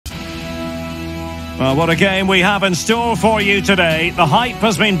Well, what a game we have in store for you today. The hype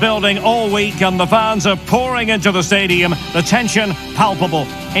has been building all week and the fans are pouring into the stadium. The tension palpable.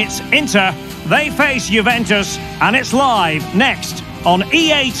 It's Inter, they face Juventus, and it's live next on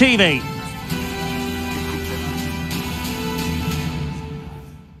EA TV.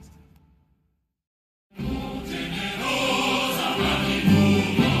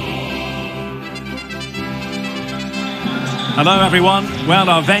 Hello everyone. Well,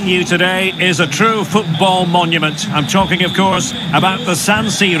 our venue today is a true football monument. I'm talking, of course, about the San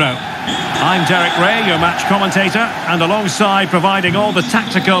Siro. I'm Derek Ray, your match commentator, and alongside providing all the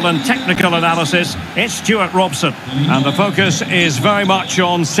tactical and technical analysis, it's Stuart Robson. And the focus is very much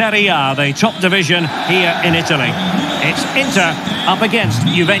on Serie A, the top division here in Italy. It's Inter up against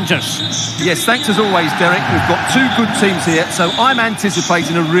Juventus. Yes, thanks as always, Derek. We've got two good teams here, so I'm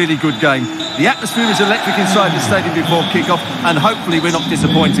anticipating a really good game. The atmosphere is electric inside the stadium before kick-off, and hopefully we're not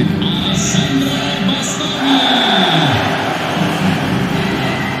disappointed.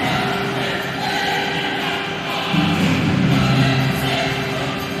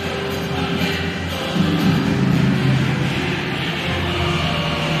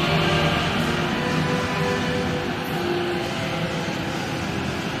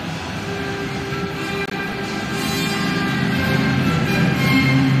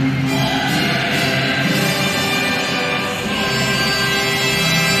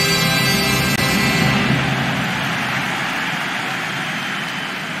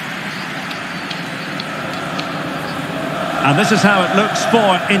 And this is how it looks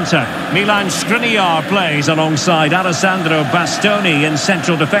for Inter. Milan Skriniar plays alongside Alessandro Bastoni in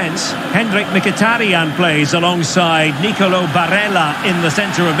central defence. Hendrik Mkhitaryan plays alongside Nicolo Barella in the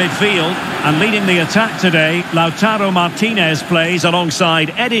centre of midfield. And leading the attack today, Lautaro Martinez plays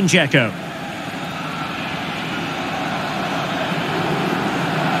alongside Edin Dzeko.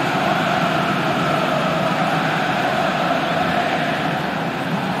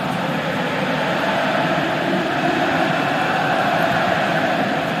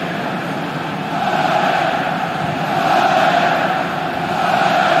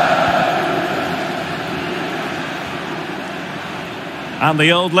 And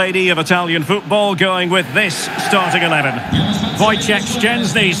the old lady of Italian football going with this starting 11. Wojciech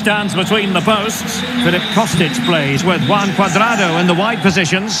Szczęsny stands between the posts. Filip Kostic plays with Juan Cuadrado in the wide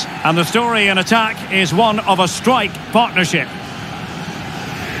positions. And the story in attack is one of a strike partnership.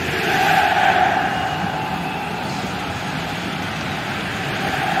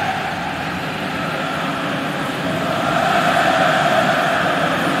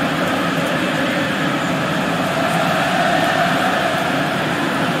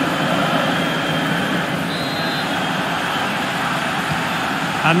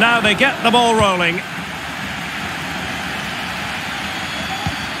 And now they get the ball rolling.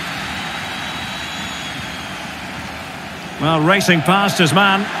 Well, racing past his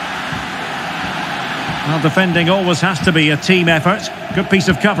man. Well, defending always has to be a team effort. Good piece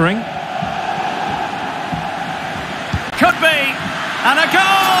of covering. Could be. And a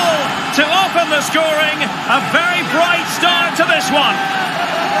goal to open the scoring. A very bright start to this one.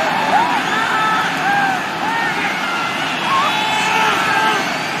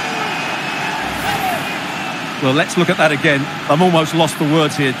 Well, let's look at that again. I'm almost lost for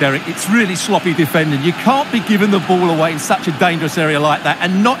words here, Derek. It's really sloppy defending. You can't be giving the ball away in such a dangerous area like that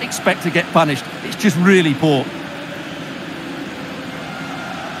and not expect to get punished. It's just really poor.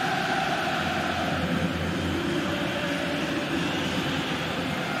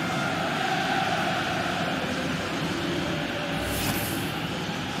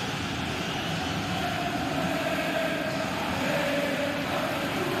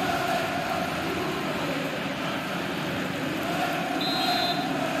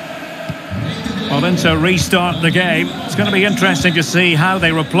 Well, then to restart the game, it's going to be interesting to see how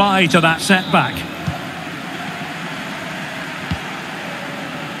they reply to that setback.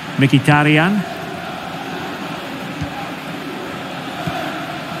 Mkhitaryan.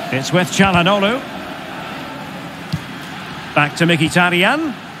 It's with Çalhanoğlu. Back to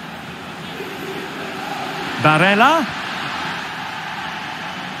Mkhitaryan. Barella.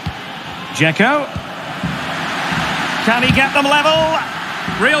 Dzeko. Can he get them level?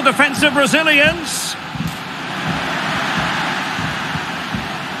 Real defensive resilience.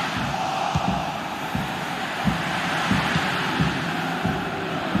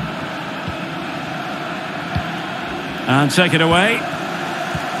 And take it away.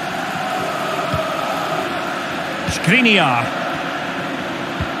 Skriniar.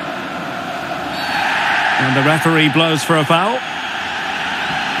 And the referee blows for a foul.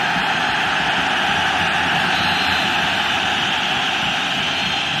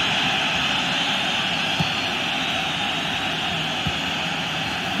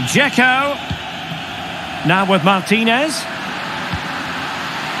 Dzeko. Now with Martínez.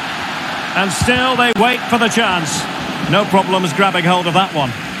 And still they wait for the chance. No problems grabbing hold of that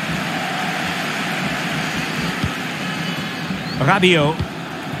one. Rabiot.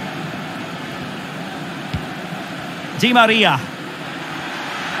 Di Maria.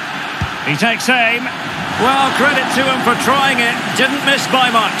 He takes aim. Well, credit to him for trying it. Didn't miss by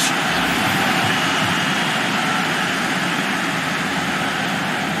much.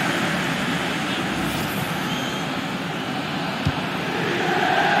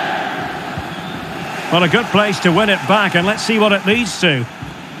 Well, a good place to win it back, and let's see what it leads to.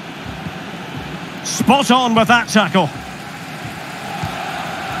 Spot on with that tackle.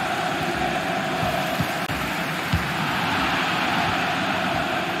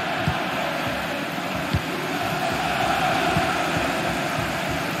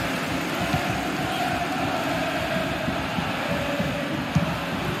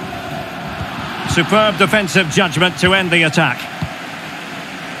 Superb defensive judgment to end the attack.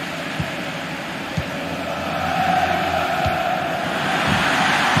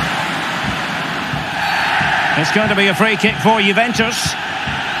 It's going to be a free kick for Juventus.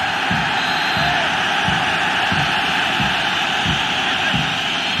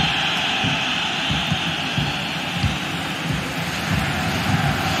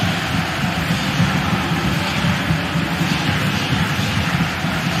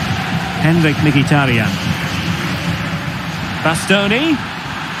 Mkhitaryan. Bastoni.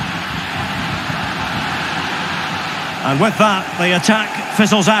 And with that, the attack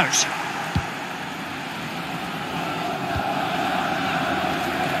fizzles out.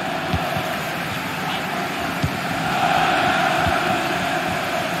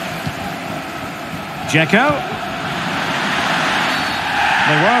 Dzeko.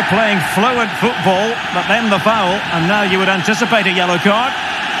 They were playing fluent football, but then the foul, and now you would anticipate a yellow card.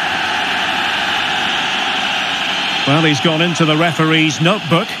 Well, he's gone into the referee's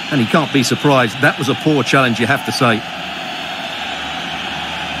notebook. And he can't be surprised. That was a poor challenge, you have to say.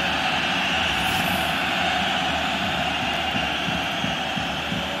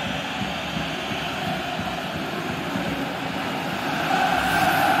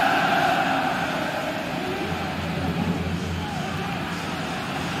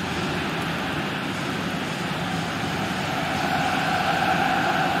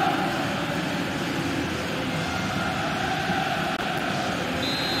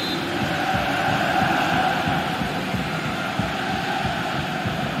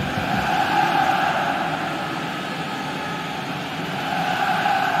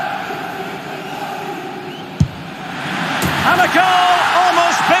 And a goal,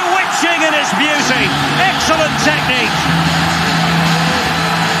 almost bewitching in its beauty. Excellent technique.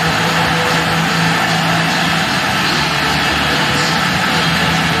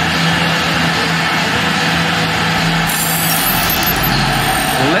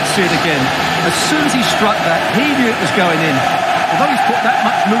 Well, let's see it again. As soon as he struck that, he knew it was going in. Although he's put that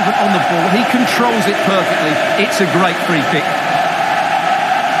much movement on the ball, he controls it perfectly. It's a great free kick.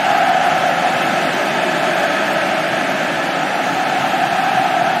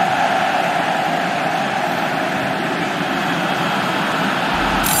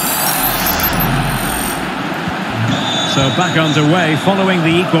 So back underway following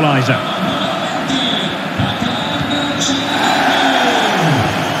the equaliser.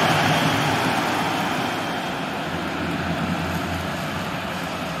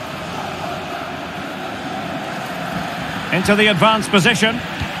 Into the advanced position,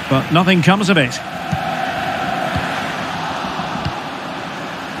 but nothing comes of it.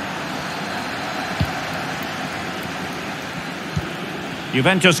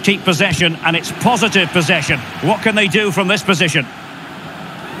 Juventus keep possession, and it's positive possession. What can they do from this position?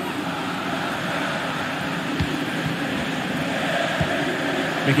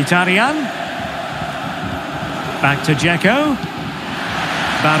 Mkhitaryan. Back to Dzeko.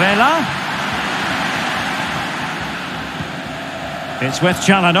 Barella. It's with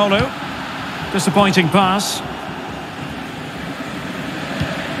Çalhanoğlu. Disappointing pass.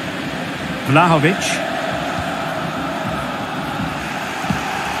 Vlahovic.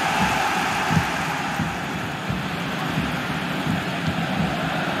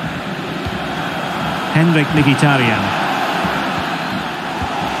 Mkhitaryan.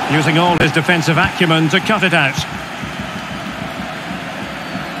 Using all his defensive acumen to cut it out.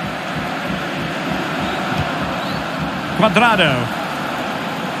 Cuadrado.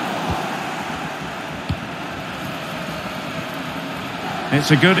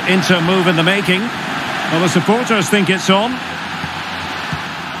 It's a good inter-move in the making. Well, the supporters think it's on.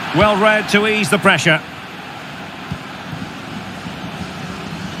 Well read to ease the pressure.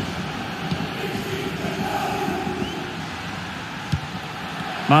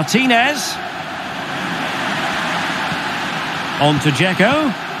 Martínez. On to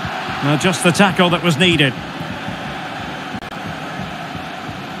Dzeko. Now just the tackle that was needed.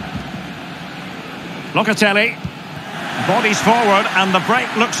 Locatelli. Bodies forward and the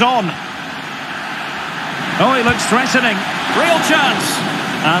break looks on. Oh, he looks threatening. Real chance.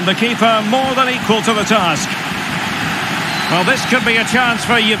 And the keeper more than equal to the task. Well, this could be a chance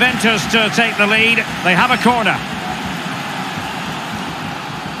for Juventus to take the lead. They have a corner.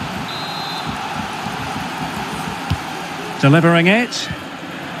 Delivering it.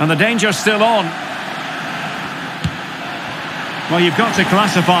 And the danger's still on. Well, you've got to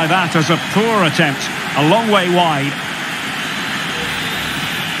classify that as a poor attempt. A long way wide.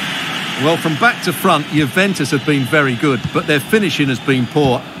 Well, from back to front, Juventus have been very good, but their finishing has been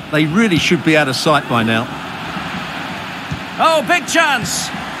poor. They really should be out of sight by now. Oh, big chance.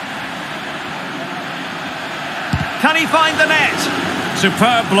 Can he find the net?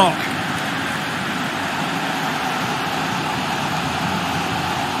 Superb block.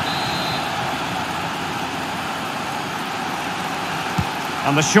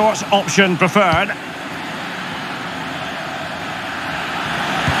 And the short option preferred.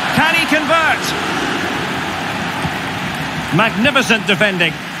 Can he convert? Magnificent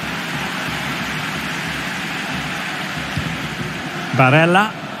defending.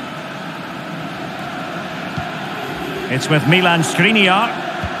 Barella. It's with Milan Skriniar.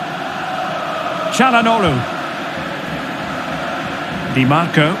 Çalhanoğlu. Di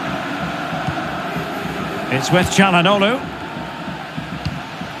Marco. It's with Çalhanoğlu.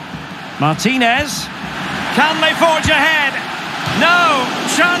 Martínez. Can they forge ahead? No,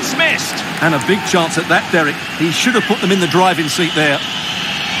 chance missed. And a big chance at that, Derek. He should have put them in the driving seat there.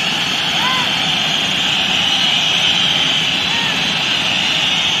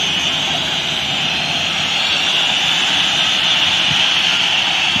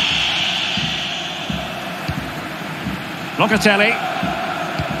 Locatelli.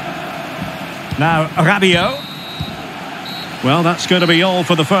 Now Rabiot. Well, that's going to be all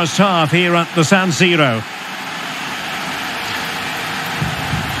for the first half here at the San Siro.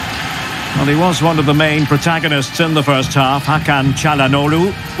 Well, he was one of the main protagonists in the first half, Hakan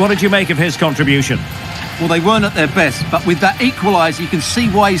Çalhanoğlu. What did you make of his contribution? Well, they weren't at their best, but with that equaliser, you can see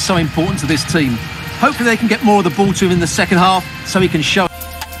why he's so important to this team. Hopefully they can get more of the ball to him in the second half so he can show.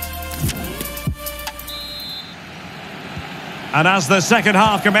 And as the second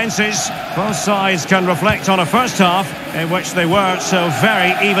half commences, both sides can reflect on a first half in which they were so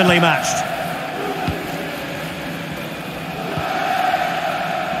very evenly matched.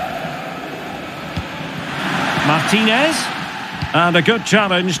 Martínez. And a good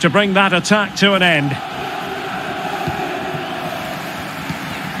challenge to bring that attack to an end.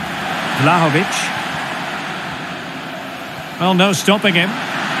 Vlahovic. Well, no stopping him.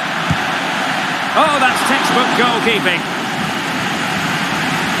 Oh, that's textbook goalkeeping.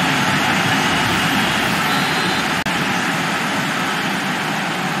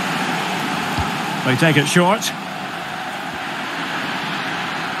 They take it short.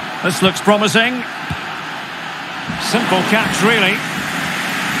 This looks promising. Simple catch, really.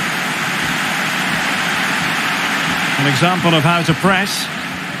 An example of how to press.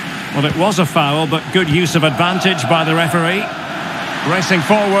 Well, it was a foul, but good use of advantage by the referee. Racing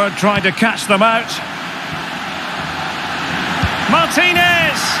forward, trying to catch them out.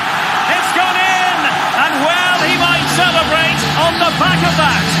 Martínez! It's gone in! And well, he might celebrate on the back of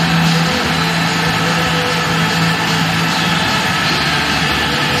that.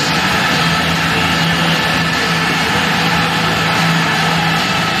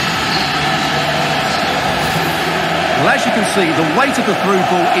 Well, as you can see, the weight of the through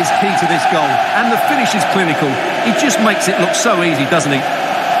ball is key to this goal, and the finish is clinical. He just makes it look so easy, doesn't he?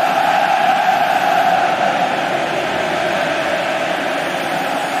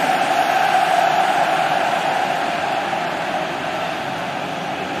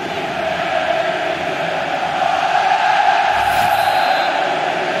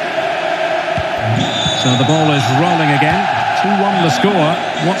 So the ball is rolling again. 2-1 the score.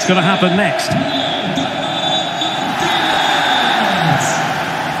 What's going to happen next?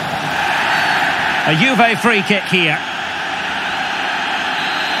 A Juve free kick here.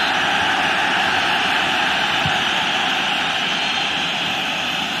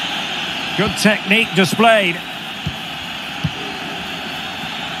 Good technique displayed.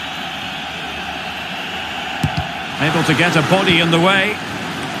 Able to get a body in the way.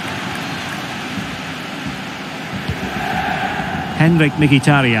 Henrik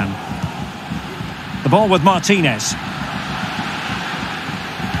Mkhitaryan. The ball with Martínez.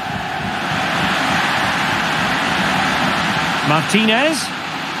 Martínez.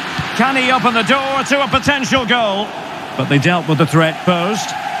 Can he open the door to a potential goal? But they dealt with the threat posed.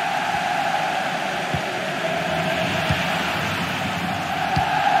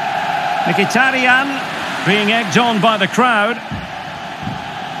 Mkhitaryan being egged on by the crowd.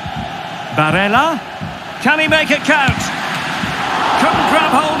 Barella. Can he make it count? Couldn't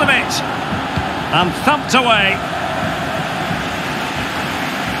grab hold of it. And thumped away.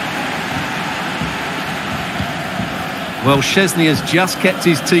 Well, Szczesny has just kept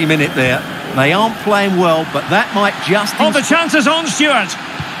his team in it there. They aren't playing well, but that might just... Oh, the chance is on, Stuart.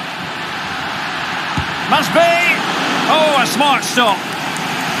 Must be. Oh, a smart stop.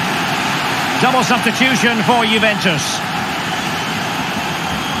 Double substitution for Juventus.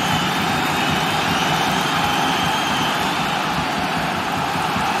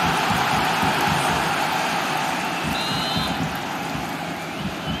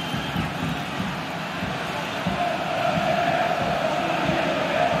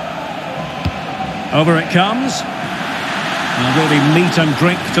 Over it comes. And really meat and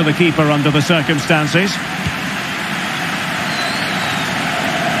drink to the keeper under the circumstances.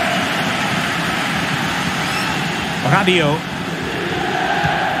 Rabiot.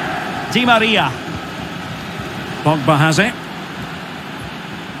 Di Maria. Pogba has it.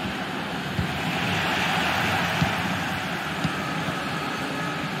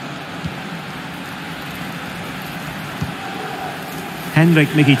 Henrik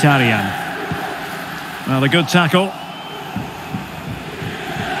Mkhitaryan. Well, a good tackle.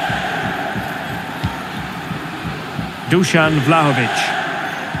 Dusan Vlahovic.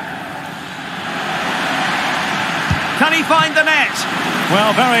 Can he find the net?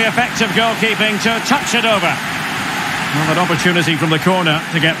 Well, very effective goalkeeping to touch it over. Well, an opportunity from the corner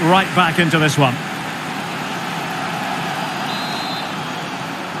to get right back into this one.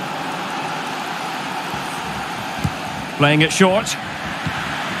 Playing it short.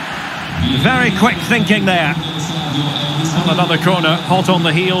 Very quick thinking there. And another corner, hot on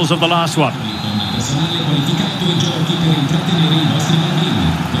the heels of the last one.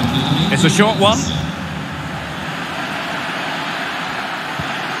 It's a short one.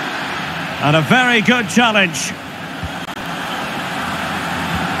 And a very good challenge.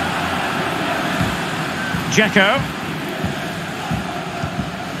 Dzeko.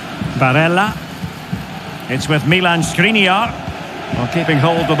 Barella. It's with Milan Skriniar. Well, keeping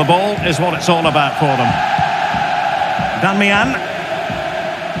hold of the ball is what it's all about for them. Danmian.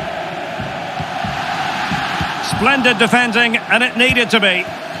 Splendid defending, and it needed to be.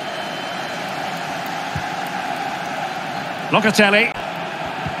 Locatelli.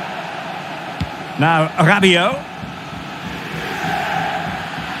 Now Rabiot.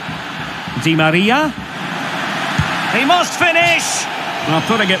 Di Maria. He must finish. Well,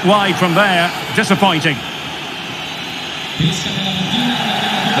 putting it wide from there, disappointing.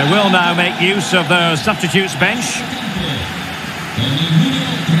 They will now make use of their substitutes bench.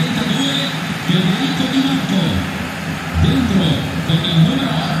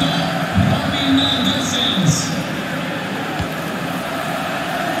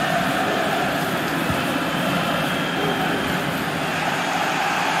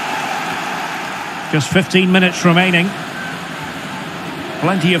 Just 15 minutes remaining.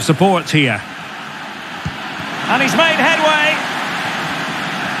 Plenty of support here. And he's made headway.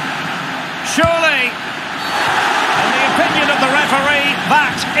 Surely, in the opinion of the referee,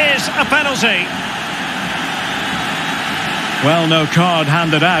 that is a penalty. Well, no card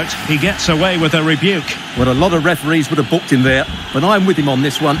handed out. He gets away with a rebuke. Well, a lot of referees would have booked him there, but I'm with him on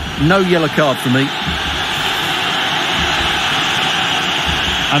this one. No yellow card for me.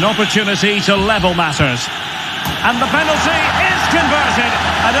 An opportunity to level matters. And the penalty is converted.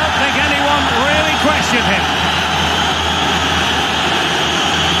 I don't think anyone really questioned him.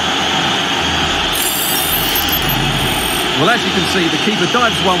 Well, as you can see, the keeper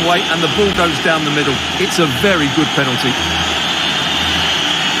dives one way and the ball goes down the middle. It's a very good penalty.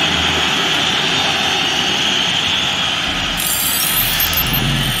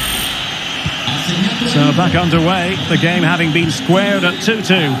 So back underway, the game having been squared at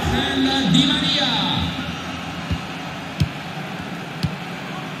 2-2.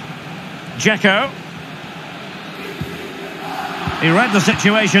 Dzeko. He read the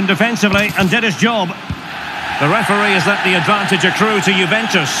situation defensively and did his job. The referee has let the advantage accrue to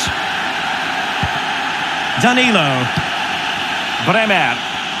Juventus. Danilo. Bremer.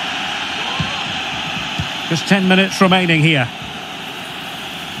 Just 10 minutes remaining here.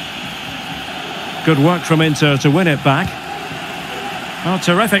 Good work from Inter to win it back. Oh,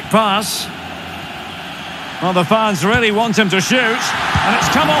 terrific pass. Well, the fans really want him to shoot. And it's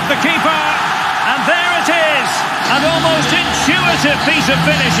come off the keeper. And there it is. An almost intuitive piece of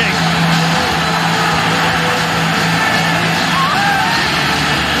finishing.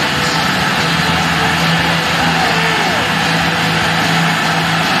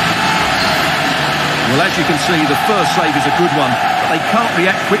 Well, as you can see, the first save is a good one, but they can't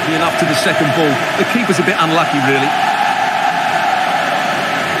react quickly enough to the second ball. The keeper's a bit unlucky, really.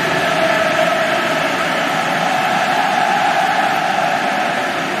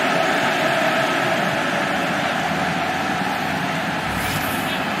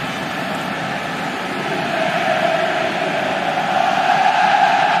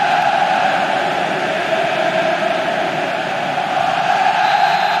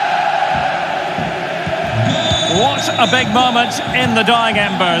 What a big moment in the dying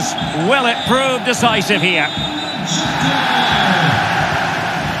embers. Will it prove decisive here?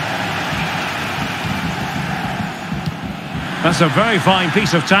 That's a very fine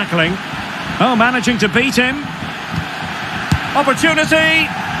piece of tackling. Oh, managing to beat him. Opportunity!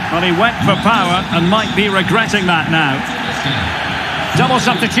 Well, he went for power and might be regretting that now. Double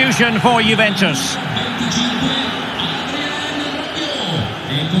substitution for Juventus.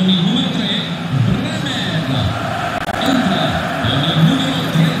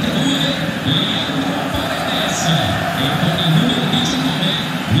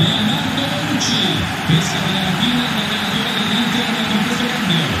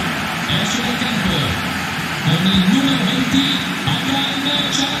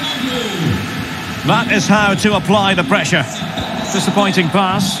 That is how to apply the pressure. Disappointing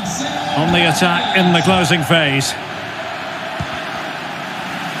pass on the attack in the closing phase.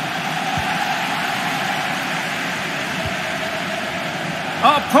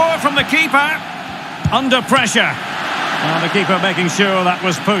 Oh, poor from the keeper. Under pressure. Well, the keeper making sure that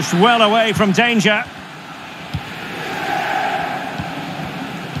was pushed well away from danger.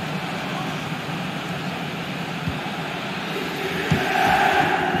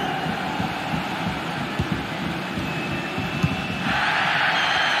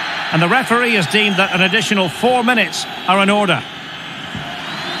 And the referee has deemed that an additional 4 minutes are in order. A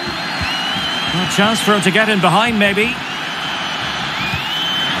chance for him to get in behind, maybe.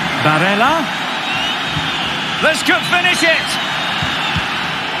 Barella. This could finish it.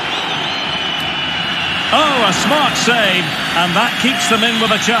 Oh, a smart save. And that keeps them in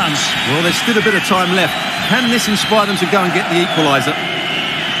with a chance. Well, there's still a bit of time left. Can this inspire them to go and get the equaliser?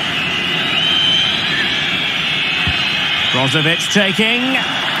 Brozovic taking...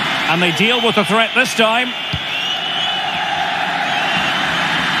 And they deal with the threat this time.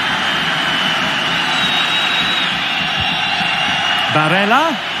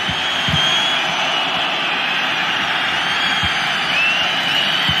 Barella.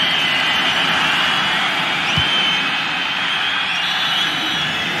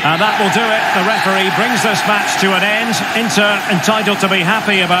 And that will do it. The referee brings this match to an end. Inter entitled to be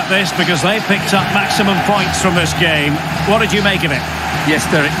happy about this because they picked up maximum points from this game. What did you make of it? Yes,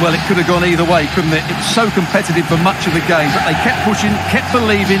 Derek, well, it could have gone either way, couldn't it? It was so competitive for much of the game, but they kept pushing, kept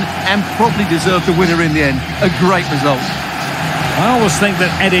believing, and probably deserved the winner in the end. A great result. I always think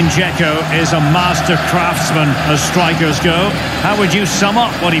that Edin Dzeko is a master craftsman as strikers go. How would you sum up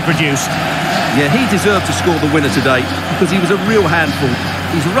what he produced? Yeah, he deserved to score the winner today because he was a real handful.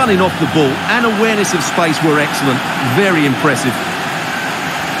 His running off the ball and awareness of space were excellent. Very impressive.